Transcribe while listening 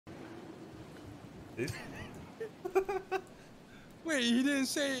Wait, he didn't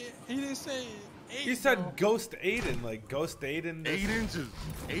say 8. He said Ghost Aiden, like Ghost Aiden. 8 inches.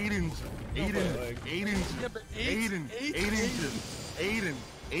 8 inches. 8 inches. 8 inches. Yeah, but 8 inches. 8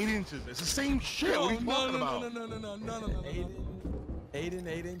 inches. It's the same shit. What are you talking about? No. 8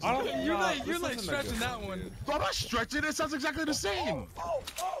 inches. You're like stretching that one. I'm not stretching. It sounds exactly the same.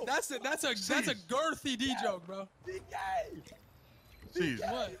 That's a girthy D joke, bro. Jeez.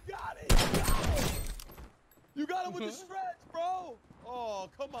 What? You got him with the stretch, bro. Oh,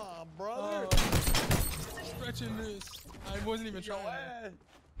 come on, brother. Stretching this. I wasn't even trying.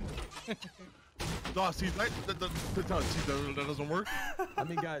 No, see, that doesn't work. I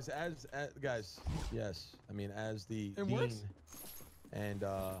mean, guys, yes. I mean, as the dean and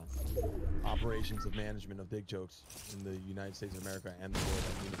operations of management of Big Jokes in the United States of America and the world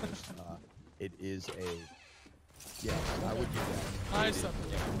and universe, it is a, yeah, I would do that. I suck.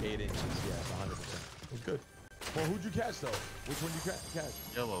 8 inches, yes, 100%. It was good. Well, who'd you catch, though? Which one did you catch?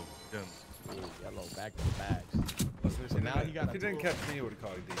 Yellow. Yeah. Ooh, Yellow, back to the bags. Listen, And now he got if he didn't catch me, he would have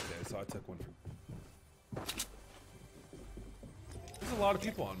caught a DJ, so I took one from. There's a lot of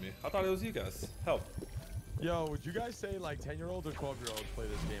people on me. I thought it was you guys. Help. Yo, would you guys say like 10-year-olds or 12-year-olds play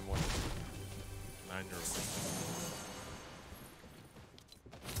this game more? 9-year-olds.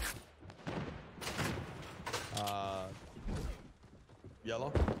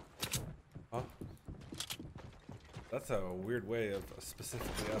 Yellow? Huh? That's a weird way of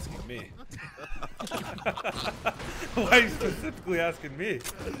specifically asking me. Why are you specifically asking me?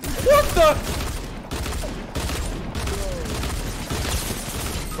 What the?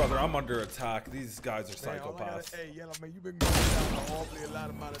 Brother, I'm under attack. These guys are psychopaths. Hey, Yellow, man, you've been going down an awfully a lot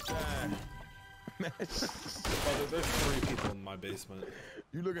amount of time. Brother, there's 3 people in my basement.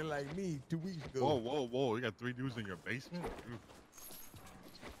 You looking like me 2 weeks ago. Whoa. You got 3 dudes in your basement? Dude.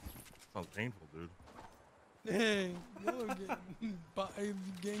 Sounds painful, dude. Dang, Yellow getting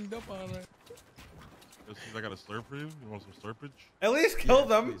ganged up on it. I got a slurp for you. You want some slurpage? At least kill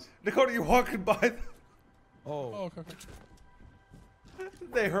them. Please. Dakota, you walking by them. Oh, okay.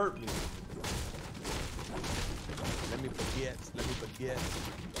 They hurt me. Let me forget.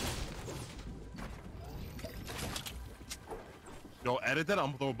 Yo, edit that. I'm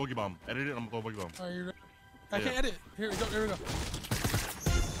gonna throw a boogie bomb. Edit it. I'm gonna throw a boogie bomb. Are you ready? I can't edit. Here we go.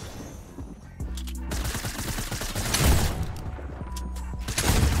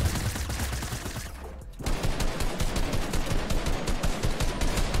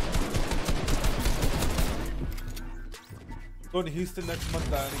 Going to Houston next month.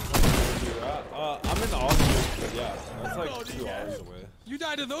 I'm in Austin, but yeah, it's like 2 hours away. You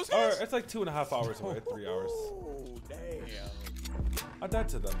died to those guys? Or it's like 2.5 hours away, 3 hours. Oh, damn. I died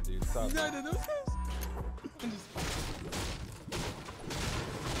to them, dude. Stop. You died to those guys?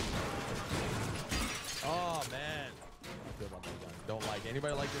 Oh, man. I feel about that gun. Don't like.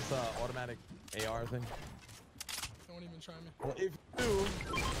 Anybody like this automatic AR thing? Don't even try me. Well, if you do.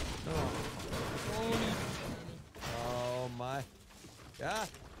 Don't even try me. Oh my. Yeah.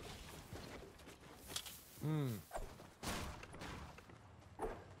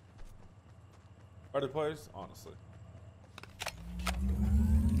 Are the players? Honestly.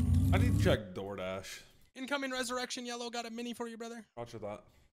 I need to check DoorDash. Incoming Resurrection Yellow got a mini for you, brother. Roger that.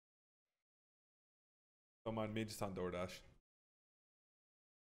 Don't mind me, just on DoorDash.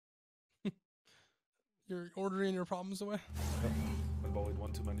 You're ordering your problems away? Yep. Been bullied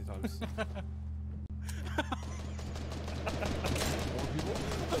one too many times. More people?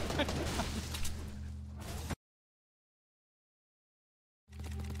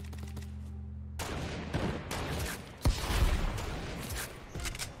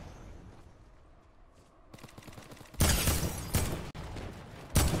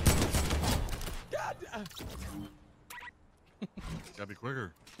 God! Gotta be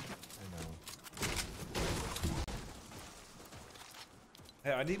quicker. I know.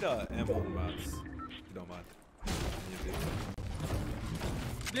 Hey, I need ammo mats. If you don't mind.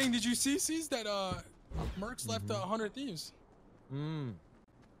 Dang, did you see that Mercs left 100 Thieves?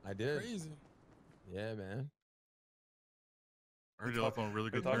 I did. Crazy. Yeah, man. I heard you left on really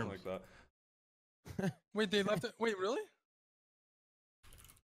good terms. Like that. Wait, they left it? Wait, really?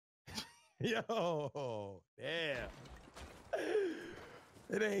 Yo, damn.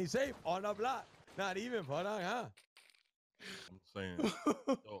 It ain't safe on the block. Not even for that, huh? I'm saying.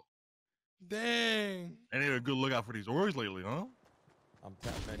 Yo. Dang. Ain't even a good lookout for these orgs lately, huh? I'm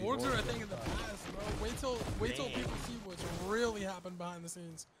tapping. Orgs are a thing in the past, bro. Wait till people see what's really happened behind the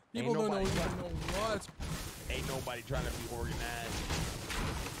scenes. People don't even know what. Ain't nobody trying to be organized.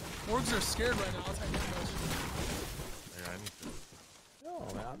 Orgs are scared right now. I'll tell you that much. Yeah, I need to. Yo,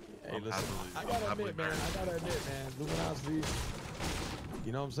 Oh man, hey, listen, I gotta admit, man. Luminosity.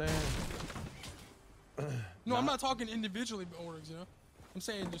 You know what I'm saying? No, I'm not talking individually orgs, you know. I'm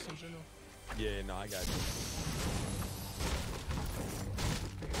saying just in general. Yeah, no, I got you.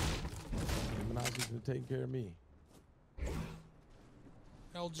 Luminosity's been taking care of me.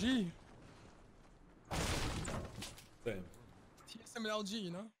 LG. Same. TSM and LG,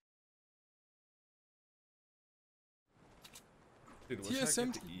 you know. Dude, what's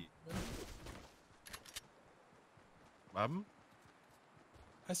TSM to eat?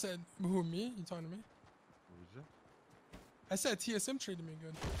 I said, who, me? You talking to me? What was it? I said TSM treated me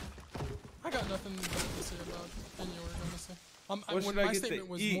good. I got nothing bad to say about any org, honestly. When my statement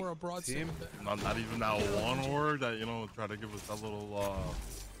was more a broad statement. Not even that one org that, you know, try to give us that little,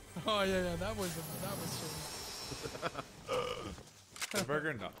 Oh, yeah, that was shitty.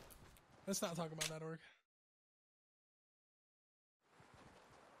 Burger? No. Let's not talk about that org.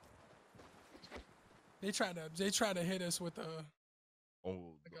 They try to hit us with a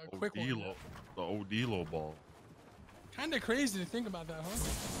quick one. The OD ball. Kind of crazy to think about that, huh?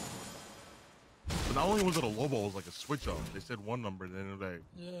 But not only was it a low ball, it was like a switch up. They said one number, then it was like,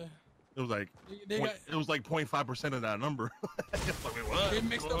 yeah, it was like it was like 0.5% of that number. Like, wait, what? They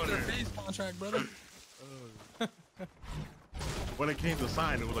mixed up their base contract, brother. When it came to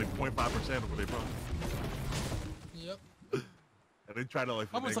sign, it was like 0.5% of what they put. Yep. And they tried to like.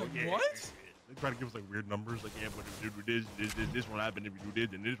 I was like, yeah, what? They try to give us like weird numbers, like, yeah, but if you do this will happen. If you do this,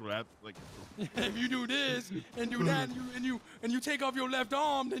 then this will happen. Like, if you do this and do that, and you take off your left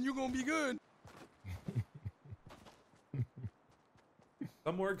arm, then you're gonna be good.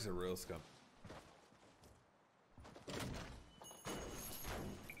 Some orgs are real scum.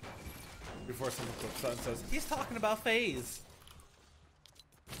 Before someone clips out and says, he's talking about phase.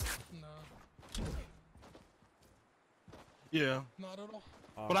 No. yeah. Not at all.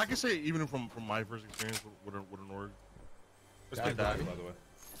 But I can say, even from my first experience with an org, Respect that, by the way.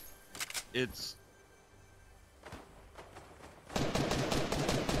 It's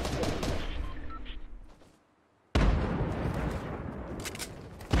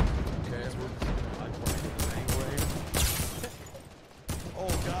Oh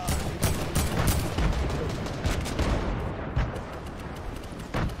God.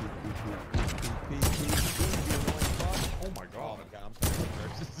 Oh my god. I'm sorry.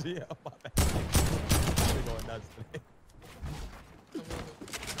 Yeah, my bad. We're going nuts today.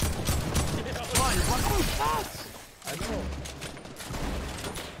 I know.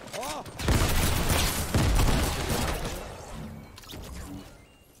 Oh.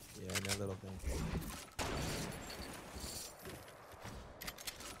 Yeah, that little thing.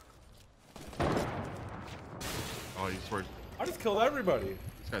 oh, he swears. I just killed everybody.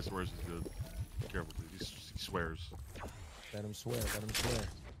 This guy swears he's good. Be careful, dude. He swears. Let him swear. Let him swear.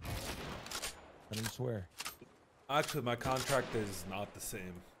 Let him swear. Actually, my contract is not the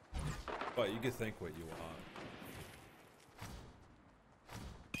same. But you can think what you want.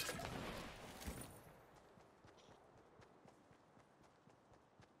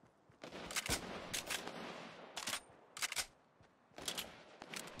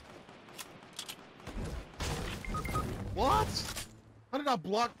 What? How did I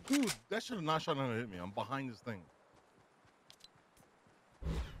block? Dude, that should have not shot hit me. I'm behind this thing.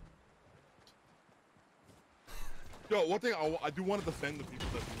 Yo, one thing I do want to defend the people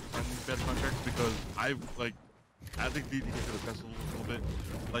that sign these bad contracts, because I as they get to the test a little bit,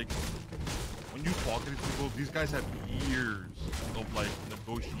 like when you talk to these people, these guys have years of like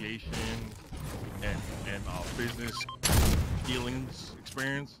negotiation and business dealings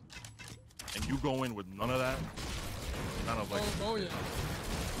experience, and you go in with none of that. Kind of like oh yeah.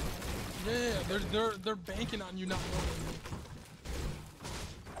 Yeah, they're banking on you not knowing.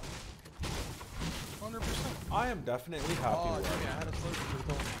 100%. I am definitely happy with it. I had a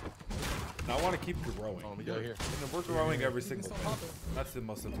And I want to keep growing. let me go here. And we're growing every single day. That's the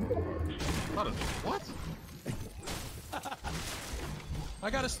most important part. What? I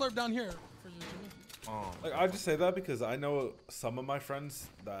got a slurp down here for you, Jimmy. Oh. Like, I just say that because I know some of my friends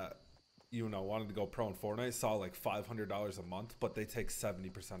that, you know, wanted to go pro in Fortnite saw like $500 a month, but they take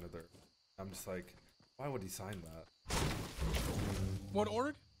 70% of their. I'm just like, why would he sign that? What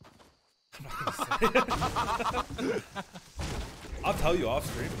org? I'm not gonna say it. I'll tell you off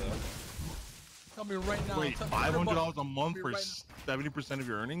stream though. Tell me right now. Wait, $500 a month for 70% of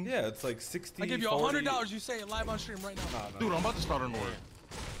your earnings? Yeah, it's like 60. I give you 40. $100. You say it live on stream right now. No. Dude, I'm about to start an org.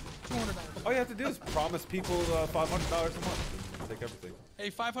 $200. All you have to do is promise people $500 a month. And take everything. Hey,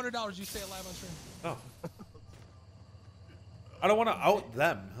 $500. You say it live on stream. No. I don't want to out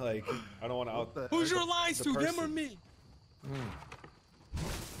them. Like, I don't want to out them. Who's your lines to, them or me?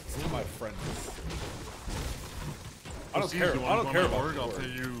 friends. I don't care. I don't care about I'll pay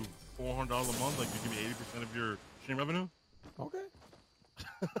you $400 a month. Like, you give me 80% of your stream revenue. Okay.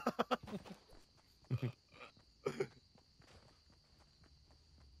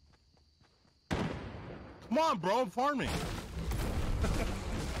 Come on, bro. I'm farming.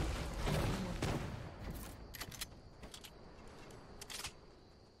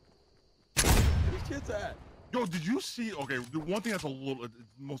 Where's kids at? Yo, did you see? Okay, the one thing that's it's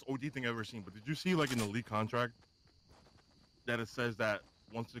the most OD thing I've ever seen. But did you see, like, in the league contract, that it says that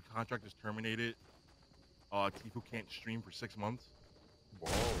once the contract is terminated, Tifu can't stream for 6 months?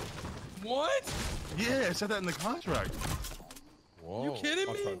 Whoa. What? Yeah, it said that in the contract. Whoa. You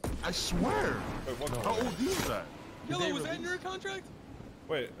kidding me? I swear. Wait, what? How OD is that? Yelo, was that in your contract?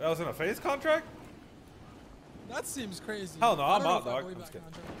 Wait, that was in a phase contract? That seems crazy. Hell no, I'm out, I dog. believe I'm that just kidding.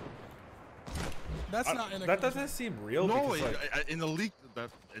 contract. That's not in a That contract. doesn't seem real. No, because, like, in the leak, that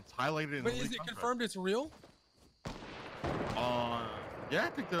it's highlighted in But the is leak it contract. confirmed it's real? Yeah, I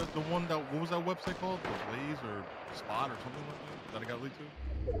think the one that, what was that website called? The Blaze or Spot or something like that? That I got leaked to?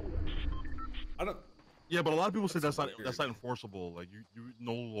 I don't. Yeah, but a lot of people say that's not enforceable. Like you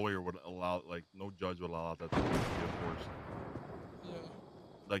no lawyer would allow, like no judge would allow that to be enforced. Yeah.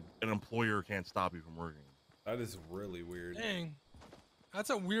 Like an employer can't stop you from working. That is really weird. Dang. That's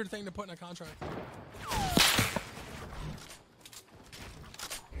a weird thing to put in a contract.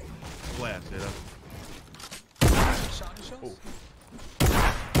 Blast, yeah. Shot shells? Oh.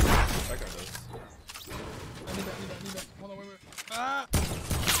 That guy does. I need that. Hold on, wait. Ah! Thank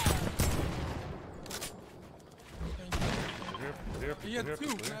you. You got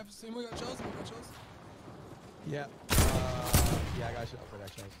two. Can I have anyone got shells? Anyone got shells? Yeah. Yeah, I got shells. I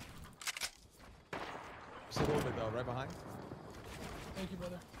got shells. Just a little bit though, right behind. Thank you,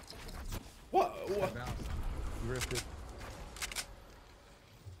 brother. What? You ripped it.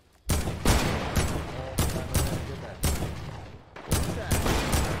 What is that?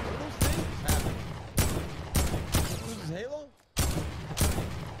 What are those things happening? This is Halo?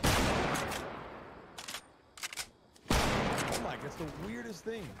 Oh my, it's the weirdest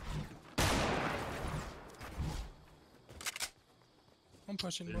thing. I'm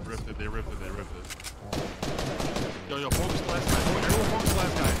pushing. They boys. ripped it. Yo, focus the last guy. Everyone focus the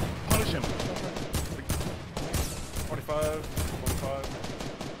last guy. Punish him. 25.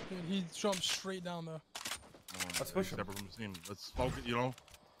 Dude, he jumped straight down though. Let's push him. Separate from the team. Let's focus, you know?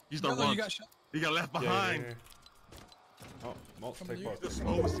 He's the Yelo, runt. you got shot. He got left behind. Oh, well, Come take to both. The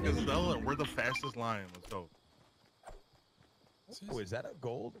slowest gazelle, and we're the fastest lion. Let's go. Oh, is that a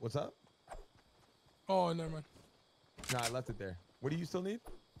gold? What's up? Oh, never mind. No, I left it there. What do you still need?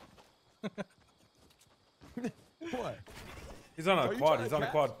 What? He's on a quad. He's on a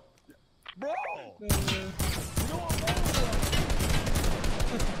quad. Bro! Uh,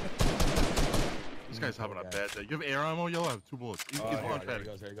 This guy's having a bad day. You have air ammo, Yellow? I have 2 bullets. He's There launch he pad.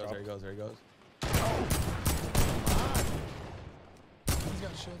 goes, there he goes. he's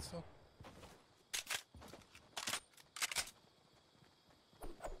got shield still.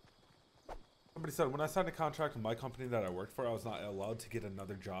 Somebody said when I signed a contract with my company that I worked for, I was not allowed to get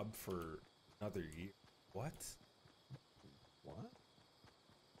another job for another year. What? What?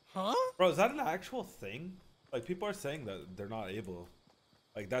 Huh? Bro, is that an actual thing? Like, people are saying that they're not able.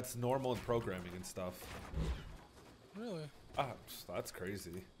 Like, that's normal in programming and stuff. Really? Ah, that's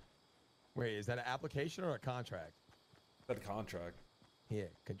crazy. Wait, is that an application or a contract? That contract. Yeah,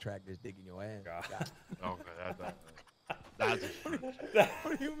 contractors digging your ass. God. Okay, that's a stretch.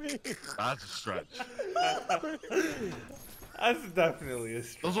 What do you mean? That's a stretch. That's definitely a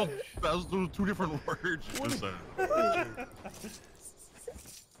stretch. Those are 2 different words. Just saying.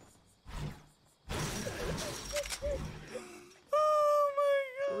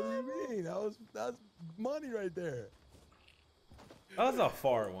 What do you mean? That's money right there. That was a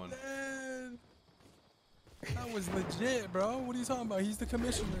far one. Man, that was legit, bro. What are you talking about? He's the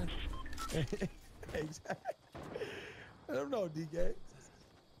commissioner. Exactly. I don't know, DK.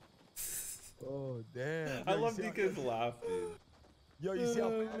 Oh damn. I love DK's laugh, dude. Yo, you see how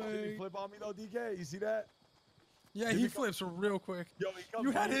Oh, fast he flip on me though, DK? You see that? Yeah, he flips real quick. Yo, he comes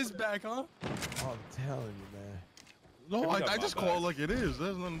You had over his there. back, huh? Oh, I'm telling you, man. No, got I my just back. call it like it is. That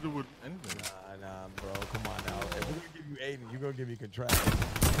has nothing to do with anything. Nah, bro. Come on now. If we're gonna give you Aiden, you're gonna give me contract.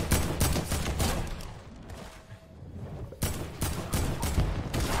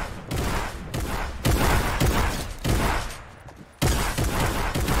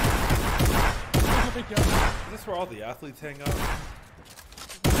 Is this where all the athletes hang out? You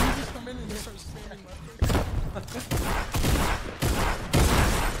just come in and just start spamming left click.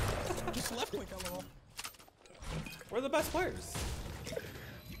 Just left click, LOL. We're the best players.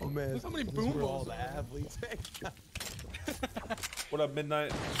 Oh man. Look how many This boom is where all balls the are. athletes. What up,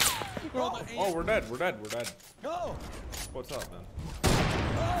 Midnight? Oh, We're dead. We're dead. We're dead. Go! What's up, man?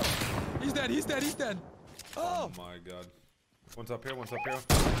 Oh! He's dead. He's dead. He's dead. Oh my god. One's up here. One's up here.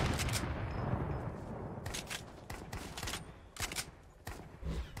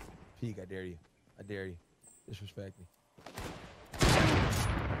 Peek, I dare you. I dare you. Disrespect me.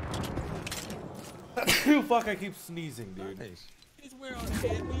 Fuck, I keep sneezing, dude. Nice. He's where all the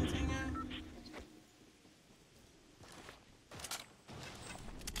headbands hang at.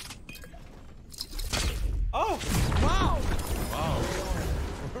 Oh! Wow! Wow.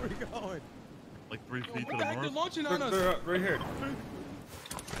 Where are we going? Like 3 feet to What the the heck? They're north. launching on us. They're right here.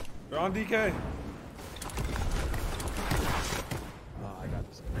 They're on DK. Oh, I got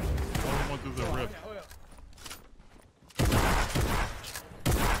this. One through the rift.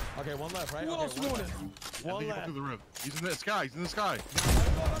 Okay, one left, right? Who Okay, else one doing left. it? I One think he went left. through the rift. He's in the sky. He's in the sky.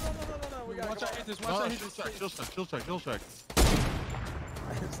 No. We gotta Watch go. out, hit this. No, Watch no, out, hit chill this. check. Chill check. Chill check. Chill check.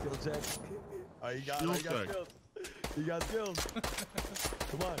 Skill check. Oh, you got Skill skills. You got skills.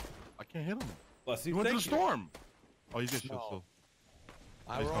 Come on. I can't hit him. Bless He you. went through the Thank you. storm. Oh, you get shield No. still.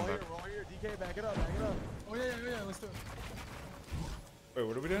 Alright, Nice we're all here. comeback. We're all here. DK, back it up. Back it up. Oh, yeah. Let's do it. Wait,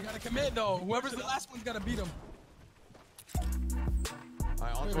 what are we You doing? gotta commit, though. Whoever's the last one's gotta beat him.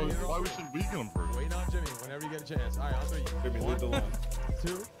 Alright, on Wait, three. wait, Why we should weaken him first? Waiting on Jimmy whenever you get a chance. Alright, on three. Jimmy, lead the line.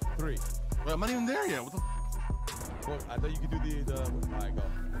 2, 3. Wait, I'm not even there yet. What the? Well, I thought you could do the alright, go.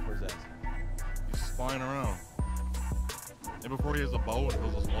 Where's that? He's flying around. And before he has a bow and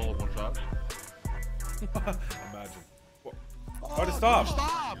kills us all with one shot. Imagine. Oh, to stop.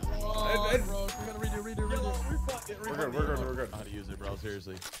 Stop! Oh, And- bro. We gotta redo. We're good. How to use it, bro.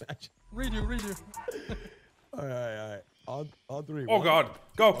 Seriously. Redo. Alright. On three. Oh One. god.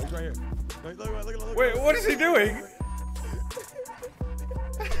 Go. He's right here. Look. Wait, what is he doing?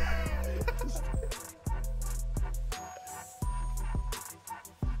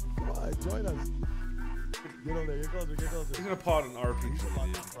 Come on, join us. Get over there. Get closer. He's gonna pod an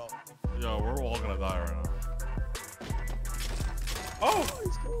RPG. Bro. Yo, we're all gonna die right now. Oh!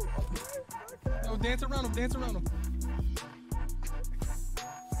 He's cool. Okay. No, dance around him.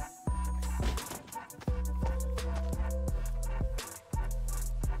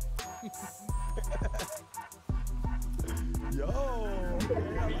 Yo,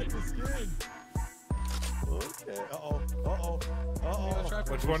 okay, I like the skin. Okay, uh-oh.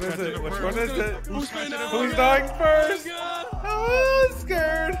 Which one is it? Who's going out? Who's dying first? God. Oh, I'm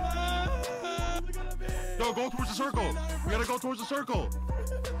scared. Yo, go towards the circle. We gotta go towards the circle.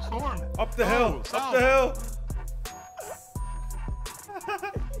 Storm. Up the hill. south. Up the hill.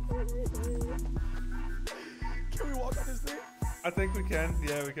 Can we walk on this thing? I think we can.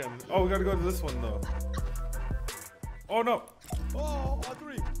 Yeah, we can. Oh, we gotta go to this one though. Oh no. Oh, on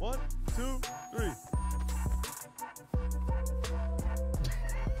three. 1, 2, 3.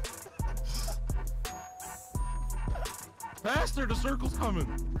 Faster, the circle's coming.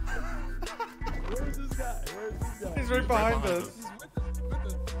 Where's this guy? He's right behind us. He's with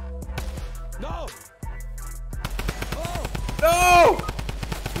us. No! Oh! No!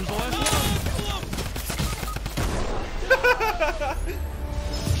 Who's the last one?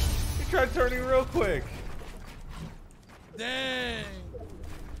 He tried turning real quick. Dang.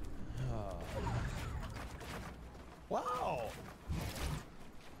 Wow.